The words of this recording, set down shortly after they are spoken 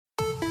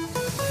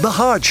The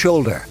Hard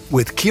Shoulder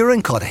with Kieran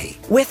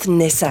with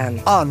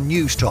Nissan on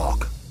News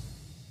Talk.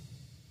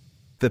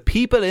 The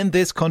people in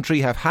this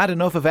country have had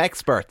enough of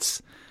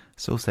experts.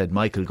 So said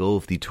Michael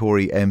Gove, the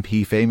Tory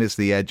MP,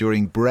 famously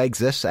during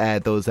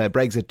Brexit, those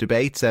Brexit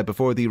debates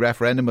before the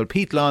referendum. Well,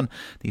 Pete Lunn,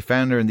 the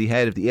founder and the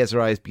head of the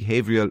ESRI's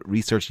Behavioural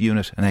Research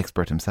Unit, an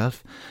expert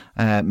himself,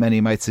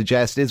 many might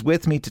suggest, is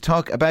with me to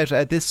talk about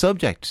this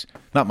subject.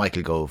 Not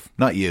Michael Gove,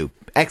 not you.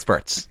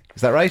 Experts.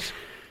 Is that right?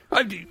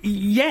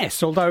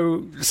 Yes,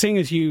 although seeing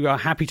as you are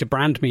happy to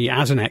brand me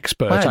as an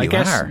expert, well, I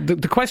guess are.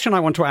 The question I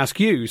want to ask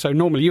you, so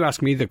normally you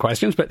ask me the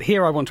questions, but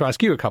here I want to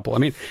ask you a couple. I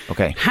mean,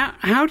 okay.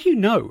 How do you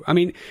know? I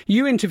mean,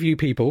 you interview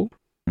people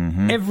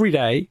every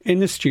day in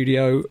the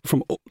studio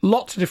from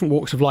lots of different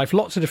walks of life,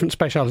 lots of different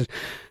specialities.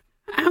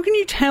 How can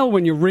you tell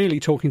when you're really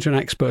talking to an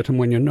expert and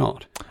when you're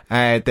not?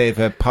 They've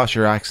a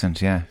posher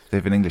accent, yeah.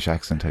 They've an English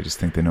accent. I just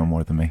think they know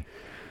more than me.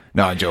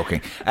 No, I'm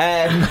joking.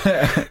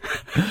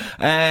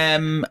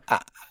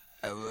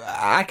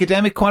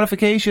 Academic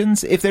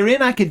qualifications, if they're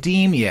in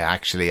academia,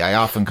 actually, I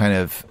often kind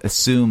of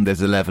assume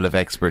there's a level of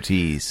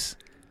expertise.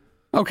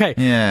 Okay,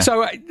 yeah.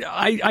 So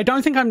I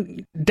don't think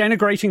I'm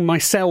denigrating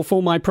myself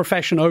or my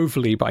profession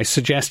overly by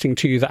suggesting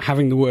to you that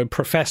having the word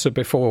professor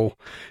before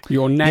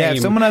your name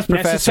if someone has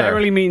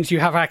necessarily means you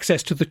have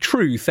access to the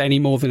truth any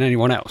more than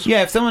anyone else.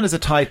 Yeah, if someone has a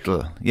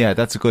title, yeah,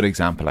 that's a good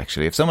example,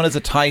 actually. If someone has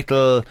a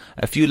title,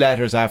 a few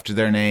letters after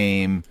their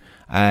name,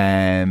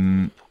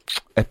 a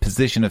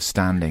position of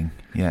standing.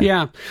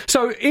 Yeah.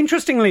 So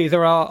interestingly,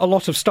 there are a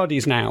lot of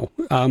studies now,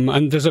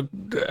 and there's a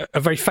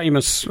very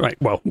famous,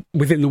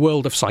 within the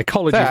world of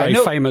psychology,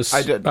 famous.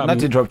 Not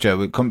to interrupt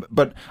you,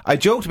 but I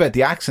joked about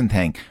the accent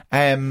thing.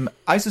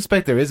 I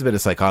suspect there is a bit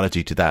of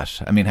psychology to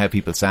that. I mean, how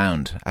people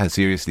sound, how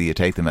seriously you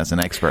take them as an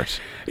expert.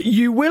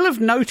 You will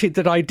have noted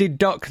that I did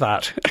duck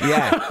that.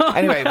 Yeah.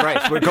 Anyway,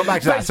 right, we'll come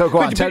back to that. So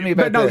go on, tell me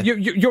about that. No,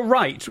 you're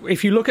right.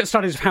 If you look at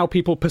studies of how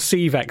people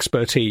perceive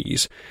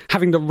expertise,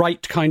 having the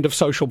right kind of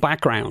social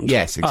background,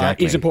 yes,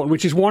 exactly, is important,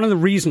 which is one of the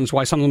reasons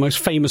why some of the most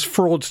famous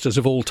fraudsters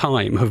of all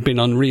time have been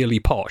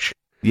unreally posh.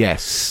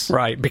 Yes.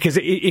 Right, because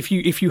if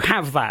you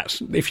have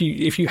that, if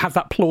you have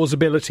that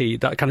plausibility,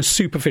 that kind of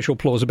superficial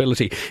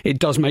plausibility, it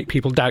does make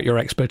people doubt your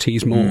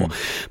expertise more.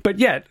 But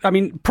yet, I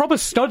mean, proper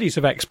studies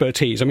of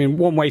expertise, I mean,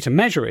 one way to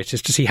measure it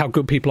is to see how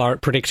good people are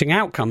at predicting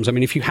outcomes. I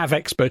mean, if you have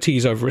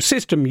expertise over a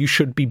system, you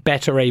should be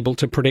better able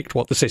to predict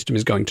what the system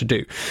is going to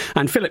do.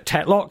 And Philip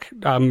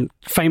Tetlock,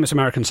 famous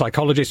American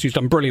psychologist who's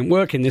done brilliant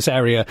work in this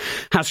area,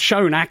 has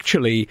shown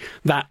actually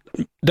that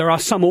there are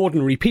some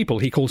ordinary people,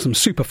 he calls them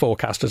super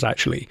forecasters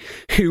actually,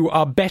 who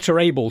are better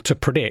able to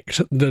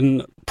predict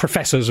than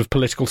professors of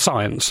political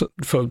science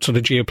for sort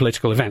of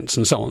geopolitical events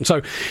and so on.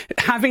 So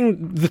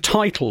having the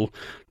title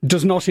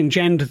does not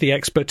engender the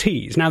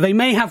expertise. Now, they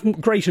may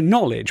have greater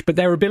knowledge, but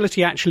their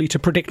ability actually to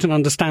predict and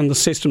understand the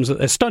systems that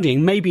they're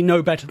studying may be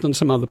no better than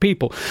some other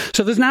people.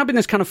 So there's now been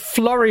this kind of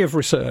flurry of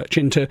research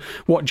into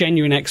what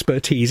genuine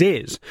expertise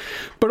is.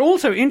 But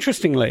also,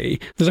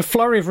 interestingly, there's a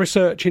flurry of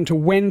research into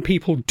when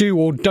people do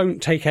or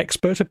don't take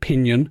expert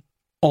opinion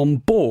on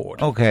board.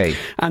 Okay.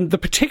 And the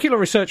particular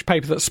research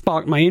paper that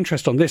sparked my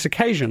interest on this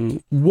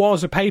occasion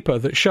was a paper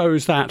that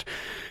shows that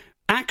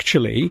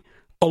actually,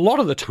 a lot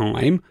of the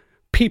time,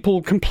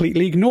 people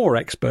completely ignore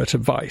expert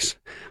advice,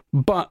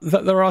 but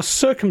that there are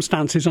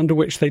circumstances under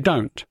which they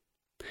don't.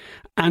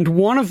 And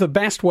one of the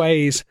best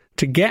ways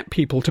to get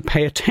people to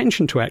pay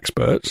attention to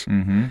experts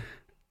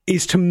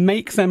is to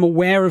make them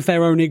aware of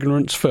their own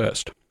ignorance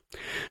first.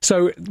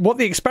 So what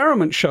the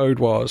experiment showed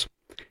was,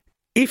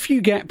 if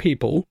you get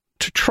people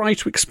to try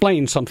to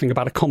explain something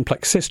about a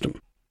complex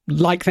system,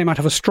 like they might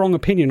have a strong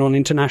opinion on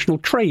international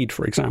trade,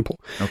 for example,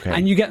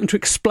 and you get them to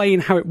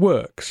explain how it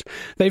works,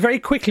 they very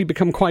quickly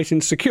become quite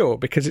insecure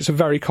because it's a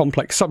very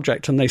complex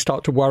subject and they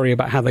start to worry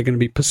about how they're going to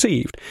be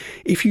perceived.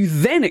 If you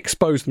then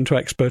expose them to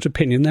expert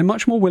opinion, they're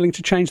much more willing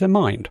to change their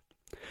mind.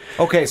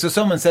 Okay, so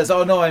someone says,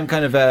 oh no, I'm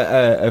kind of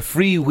a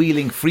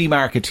freewheeling free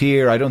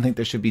marketeer. I don't think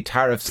there should be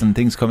tariffs and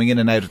things coming in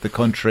and out of the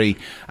country.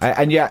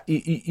 And yeah,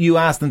 you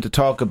ask them to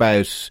talk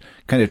about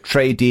kind of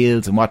trade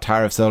deals and what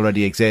tariffs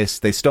already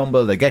exist. They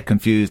stumble, they get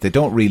confused, they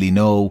don't really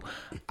know.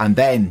 And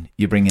then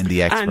you bring in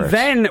the expert. And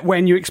then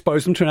when you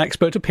expose them to an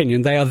expert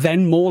opinion, they are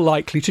then more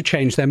likely to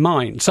change their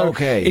mind. So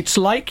it's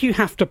like you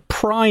have to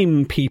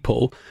prime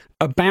people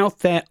about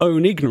their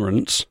own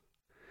ignorance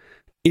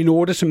in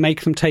order to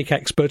make them take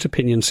expert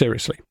opinion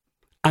seriously.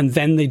 And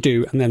then they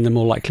do, and then they're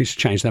more likely to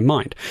change their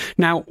mind.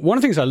 Now, one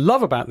of the things I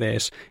love about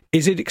this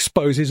is it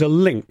exposes a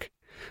link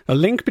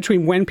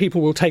between when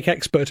people will take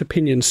expert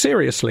opinion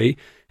seriously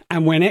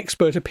and when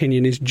expert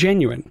opinion is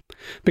genuine.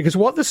 Because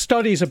what the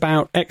studies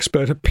about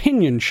expert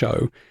opinion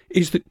show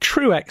is that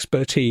true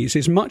expertise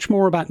is much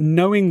more about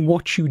knowing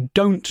what you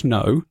don't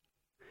know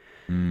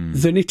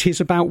than it is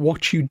about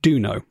what you do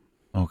know.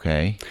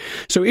 Okay.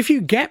 So if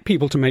you get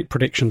people to make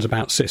predictions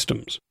about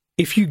systems,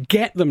 if you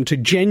get them to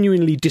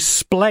genuinely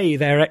display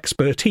their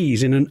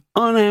expertise in an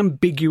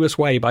unambiguous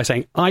way by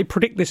saying, I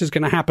predict this is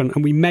going to happen,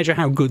 and we measure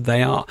how good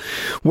they are,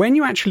 when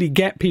you actually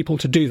get people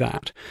to do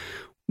that,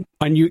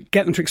 and you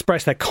get them to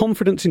express their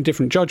confidence in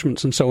different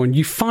judgments and so on,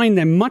 you find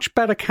they're much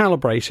better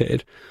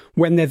calibrated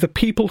when they're the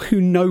people who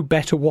know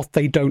better what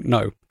they don't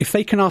know. If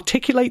they can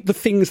articulate the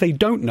things they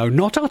don't know,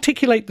 not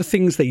articulate the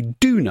things they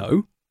do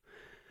know,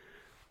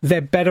 they're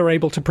better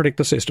able to predict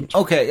the systems.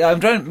 Okay, I'm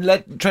trying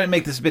to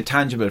make this a bit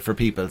tangible for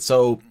people.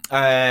 So,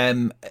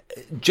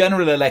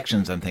 general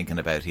elections I'm thinking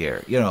about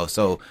here.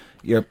 So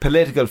your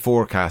political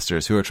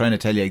forecasters who are trying to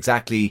tell you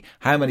exactly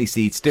how many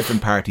seats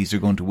different parties are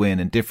going to win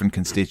in different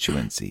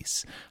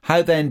constituencies.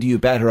 How then do you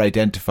better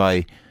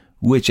identify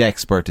which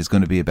expert is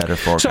going to be a better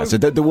forecaster?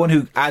 So, the one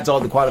who adds all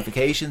the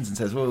qualifications and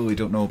says, well, we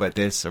don't know about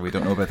this or we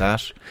don't know about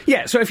that?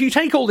 Yeah, so if you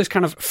take all this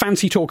kind of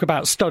fancy talk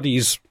about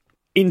studies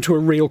into a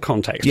real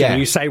context, and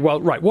you say,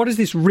 well, right, what does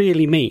this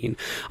really mean?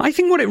 I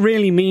think what it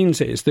really means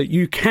is that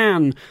you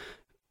can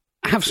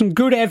have some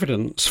good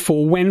evidence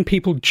for when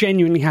people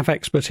genuinely have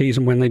expertise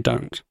and when they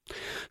don't.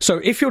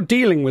 So if you're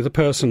dealing with a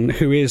person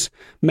who is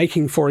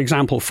making, for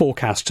example,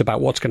 forecasts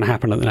about what's going to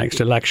happen at the next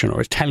election, or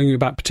is telling you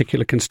about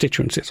particular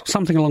constituencies, or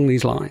something along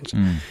these lines,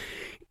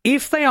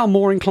 if they are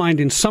more inclined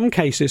in some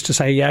cases to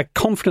say, yeah,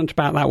 confident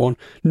about that one,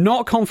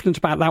 not confident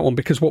about that one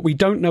because what we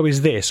don't know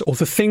is this, or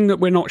the thing that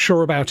we're not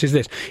sure about is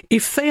this,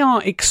 if they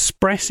are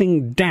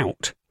expressing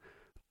doubt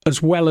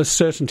as well as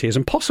certainties,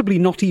 and possibly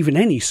not even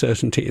any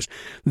certainties,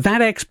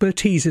 that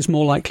expertise is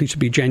more likely to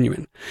be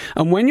genuine.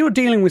 And when you're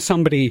dealing with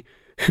somebody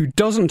who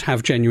doesn't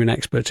have genuine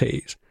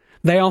expertise,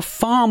 they are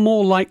far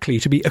more likely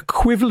to be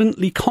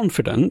equivalently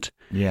confident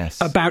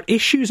about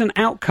issues and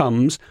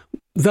outcomes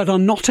that are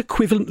not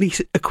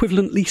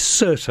equivalently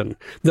certain,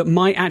 that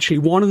might actually,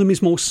 one of them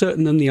is more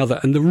certain than the other,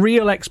 and the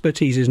real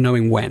expertise is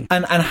knowing when.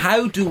 And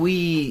how do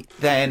we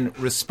then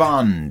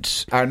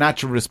respond, our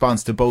natural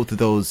response to both of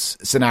those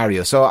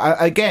scenarios? So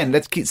again,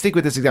 let's stick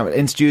with this example.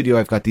 In studio,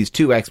 I've got these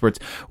two experts,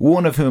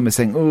 one of whom is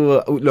saying,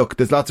 oh, look,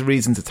 there's lots of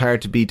reasons it's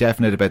hard to be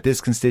definite about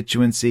this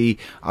constituency.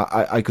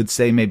 I could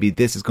say maybe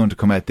this is going to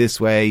come out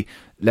this way,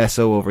 less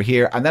so over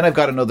here. And then I've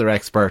got another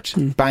expert,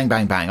 bang,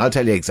 bang, bang, I'll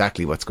tell you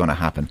exactly what's going to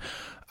happen.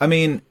 I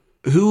mean,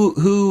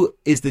 who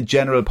is the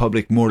general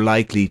public more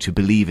likely to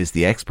believe is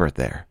the expert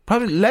there?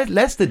 Probably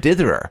less the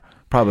ditherer.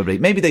 Probably.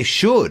 Maybe they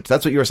should.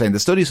 That's what you're saying. The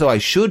study, so I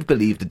should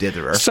believe the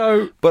ditherer.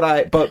 So,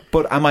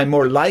 but am I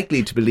more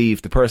likely to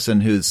believe the person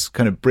who's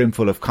kind of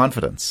brimful of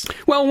confidence?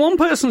 Well, one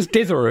person's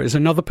ditherer is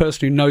another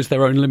person who knows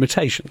their own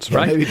limitations,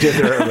 right? Maybe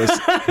ditherer was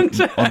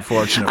an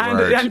unfortunate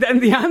word. And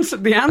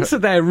the answer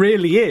there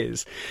really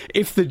is,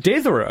 if the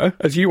ditherer,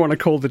 as you want to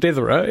call the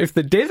ditherer, if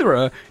the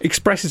ditherer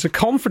expresses a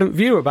confident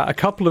view about a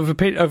couple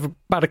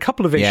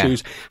of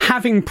issues,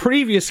 having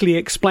previously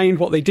explained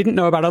what they didn't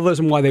know about others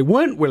and why they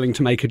weren't willing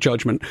to make a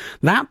judgment,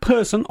 that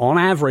person, on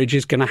average,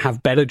 is going to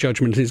have better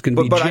judgment, is going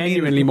to be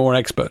genuinely more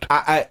expert.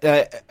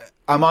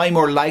 Am I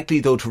more likely,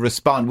 though, to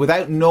respond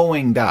without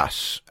knowing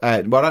that,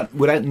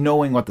 without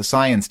knowing what the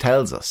science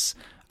tells us?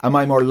 Am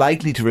I more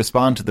likely to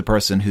respond to the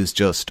person who's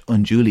just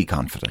unduly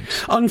confident?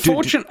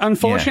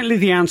 Unfortunately,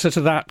 the answer to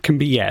that can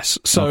be yes.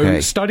 So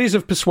studies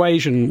of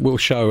persuasion will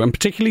show, and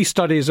particularly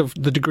studies of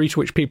the degree to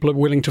which people are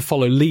willing to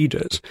follow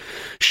leaders,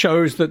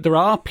 shows that there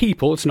are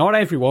people, it's not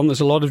everyone,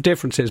 there's a lot of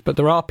differences, but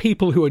there are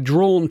people who are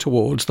drawn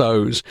towards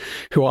those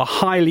who are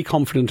highly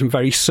confident and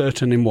very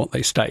certain in what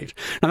they state.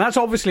 Now, that's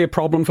obviously a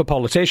problem for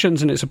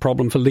politicians, and it's a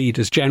problem for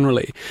leaders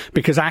generally,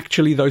 because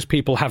actually those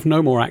people have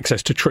no more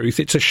access to truth.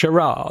 It's a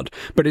charade,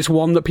 but it's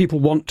one that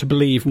people want to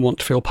believe and want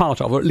to feel part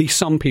of, or at least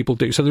some people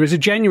do. So there is a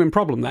genuine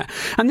problem there.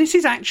 And this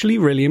is actually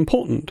really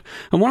important.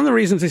 And one of the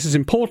reasons this is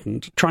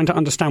important, trying to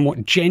understand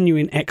what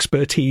genuine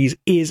expertise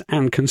is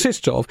and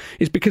consists of,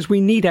 is because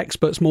we need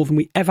experts more than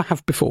we ever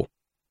have before.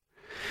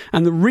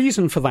 And the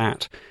reason for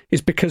that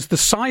is because the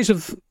size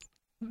of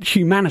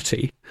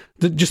humanity,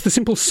 just the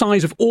simple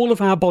size of all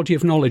of our body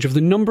of knowledge, of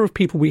the number of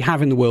people we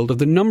have in the world, of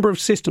the number of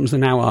systems there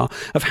now are,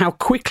 of how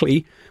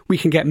quickly we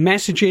can get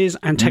messages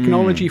and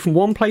technology from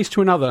one place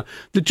to another,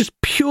 the just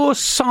pure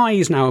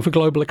size now of a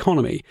global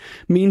economy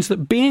means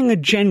that being a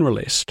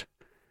generalist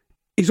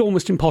is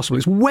almost impossible.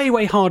 It's way,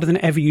 way harder than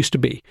it ever used to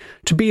be.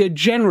 To be a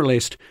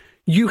generalist,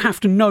 you have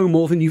to know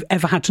more than you've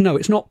ever had to know.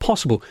 It's not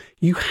possible.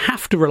 You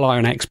have to rely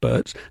on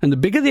experts. And the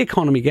bigger the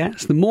economy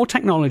gets, the more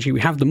technology we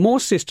have, the more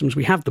systems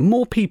we have, the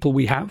more people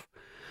we have,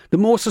 the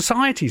more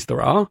societies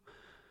there are,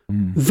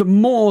 the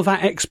more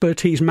that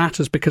expertise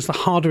matters, because the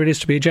harder it is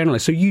to be a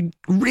generalist. So you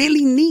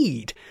really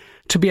need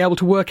to be able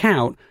to work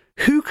out,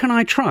 who can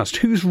I trust?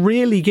 Who's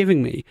really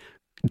giving me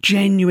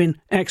genuine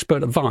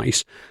expert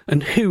advice,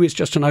 and who is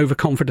just an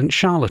overconfident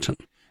charlatan?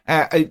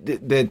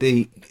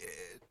 The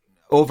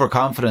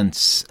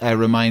overconfidence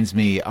reminds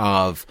me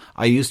of,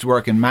 I used to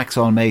work in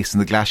Maxwell Mace in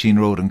the Glasheen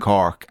Road in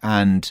Cork,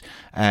 and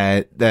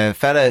the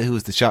fella who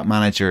was the shop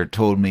manager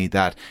told me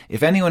that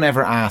if anyone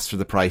ever asks for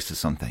the price of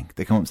something,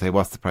 they come up and say,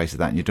 what's the price of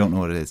that? And you don't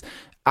know what it is.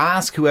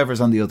 Ask whoever's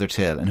on the other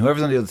till, and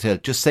whoever's on the other till,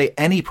 just say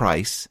any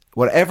price,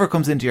 whatever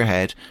comes into your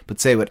head, but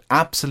say with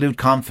absolute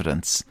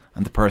confidence,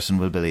 and the person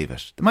will believe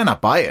it. They might not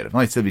buy it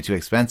might still be too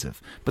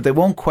expensive, but they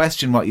won't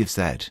question what you've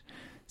said.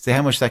 Say,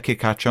 how much that Kit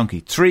Kat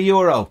Chunky?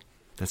 €3.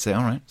 They'll say,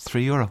 all right, it's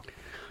 €3.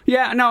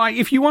 Yeah, no,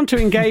 if you want to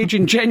engage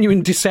in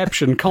genuine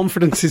deception,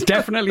 confidence is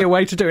definitely a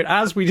way to do it,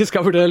 as we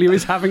discovered earlier,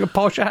 is having a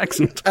posh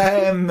accent.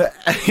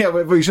 Yeah,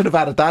 we should have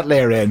added that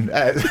layer in,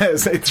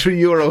 say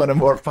 €3 and a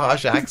more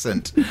posh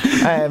accent.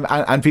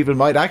 And people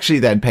might actually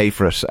then pay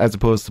for it, as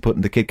opposed to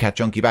putting the Kit Kat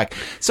junkie back.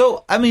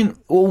 So, I mean,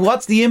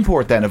 what's the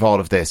import then of all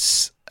of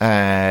this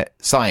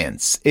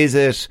science? Is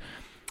it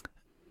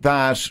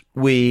that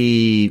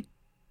we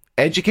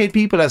educate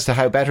people as to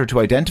how better to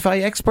identify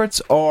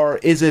experts, or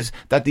is it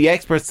that the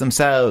experts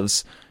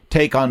themselves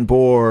take on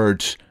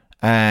board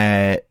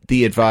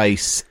the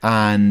advice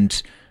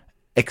and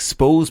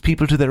expose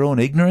people to their own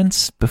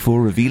ignorance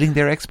before revealing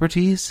their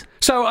expertise?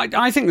 So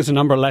I think there's a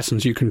number of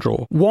lessons you can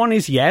draw. One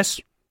is, yes,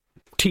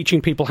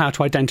 teaching people how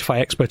to identify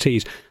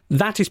expertise.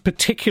 That is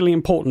particularly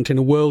important in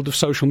a world of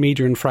social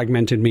media and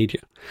fragmented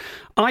media.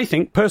 I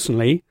think,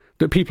 personally,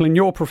 that people in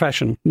your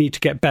profession need to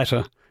get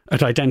better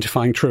at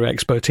identifying true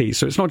expertise.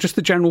 So it's not just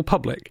the general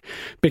public,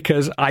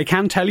 because I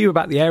can tell you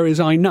about the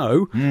areas I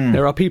know.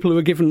 There are people who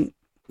are given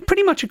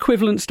pretty much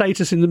equivalent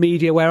status in the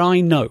media where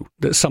I know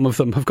that some of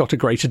them have got a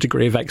greater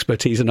degree of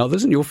expertise than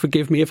others, and you'll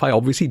forgive me if I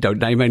obviously don't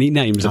name any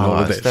names in all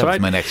of this. That was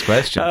my next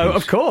question.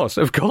 Of course,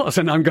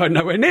 and I'm going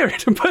nowhere near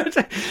it.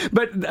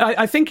 But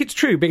I think it's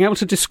true. Being able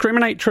to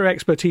discriminate true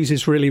expertise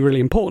is really, really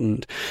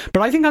important.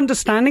 But I think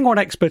understanding what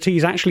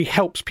expertise actually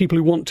helps people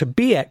who want to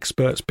be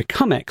experts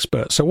become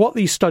experts. So what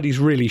these studies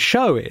really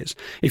show is,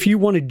 if you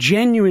want to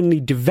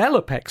genuinely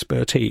develop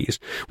expertise,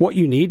 what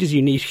you need is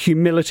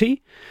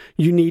humility.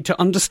 You need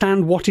to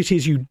understand what it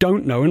is you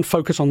don't know and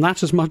focus on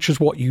that as much as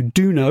what you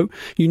do know.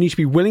 You need to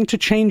be willing to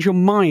change your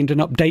mind and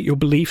update your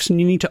beliefs,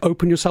 and you need to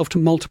open yourself to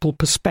multiple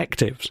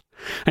perspectives.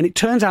 And it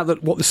turns out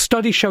that what the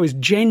studies show is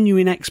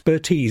genuine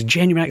expertise,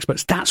 genuine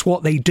experts. That's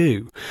what they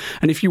do.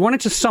 And if you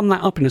wanted to sum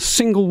that up in a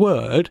single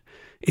word,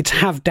 it's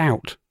have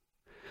doubt.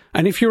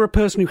 And if you're a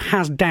person who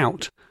has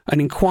doubt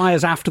and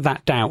inquires after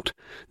that doubt,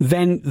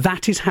 then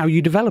that is how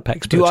you develop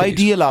expertise. Do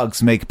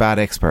ideologues make bad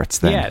experts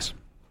then? Yes.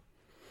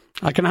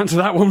 I can answer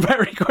that one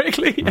very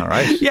quickly. All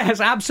right. Yes,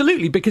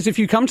 absolutely. Because if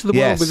you come to the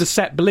world with a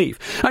set belief,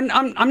 and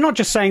I'm not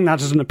just saying that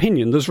as an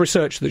opinion. There's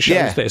research that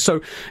shows this.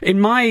 So in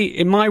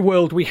my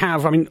world, we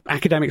have. I mean,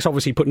 academics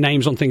obviously put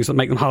names on things that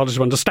make them harder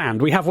to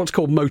understand. We have what's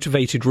called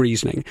motivated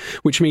reasoning,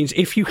 which means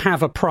if you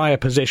have a prior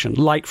position,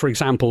 like for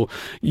example,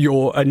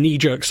 you're a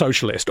knee-jerk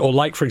socialist, or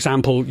like for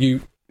example,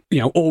 you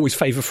always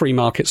favour free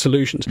market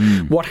solutions.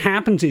 What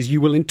happens is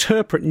you will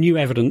interpret new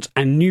evidence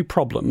and new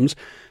problems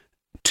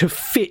to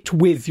fit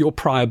with your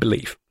prior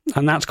belief.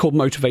 And that's called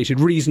motivated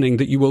reasoning,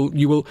 that you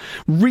will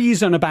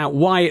reason about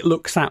why it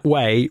looks that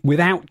way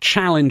without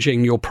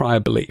challenging your prior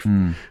belief.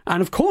 And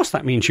of course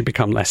that means you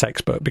become less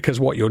expert, because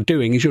what you're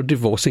doing is you're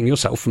divorcing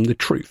yourself from the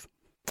truth.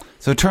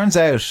 So it turns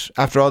out,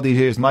 after all these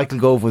years, Michael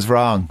Gove was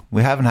wrong.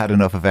 We haven't had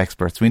enough of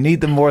experts. We need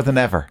them more than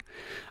ever.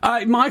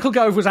 Michael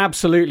Gove was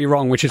absolutely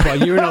wrong, which is why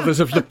you and others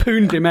have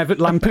lampooned him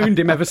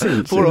ever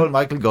since. Poor old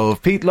Michael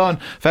Gove. Pete Lunn,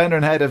 founder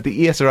and head of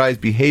the ESRI's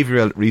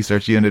Behavioural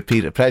Research Unit.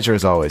 Pete, a pleasure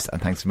as always,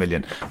 and thanks a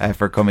million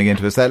for coming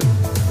into us.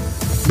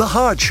 The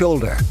Hard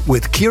Shoulder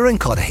with Kieran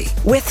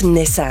Cuddihy. With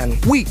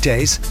Nissan.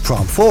 Weekdays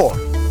from 4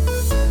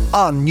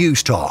 on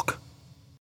News Talk.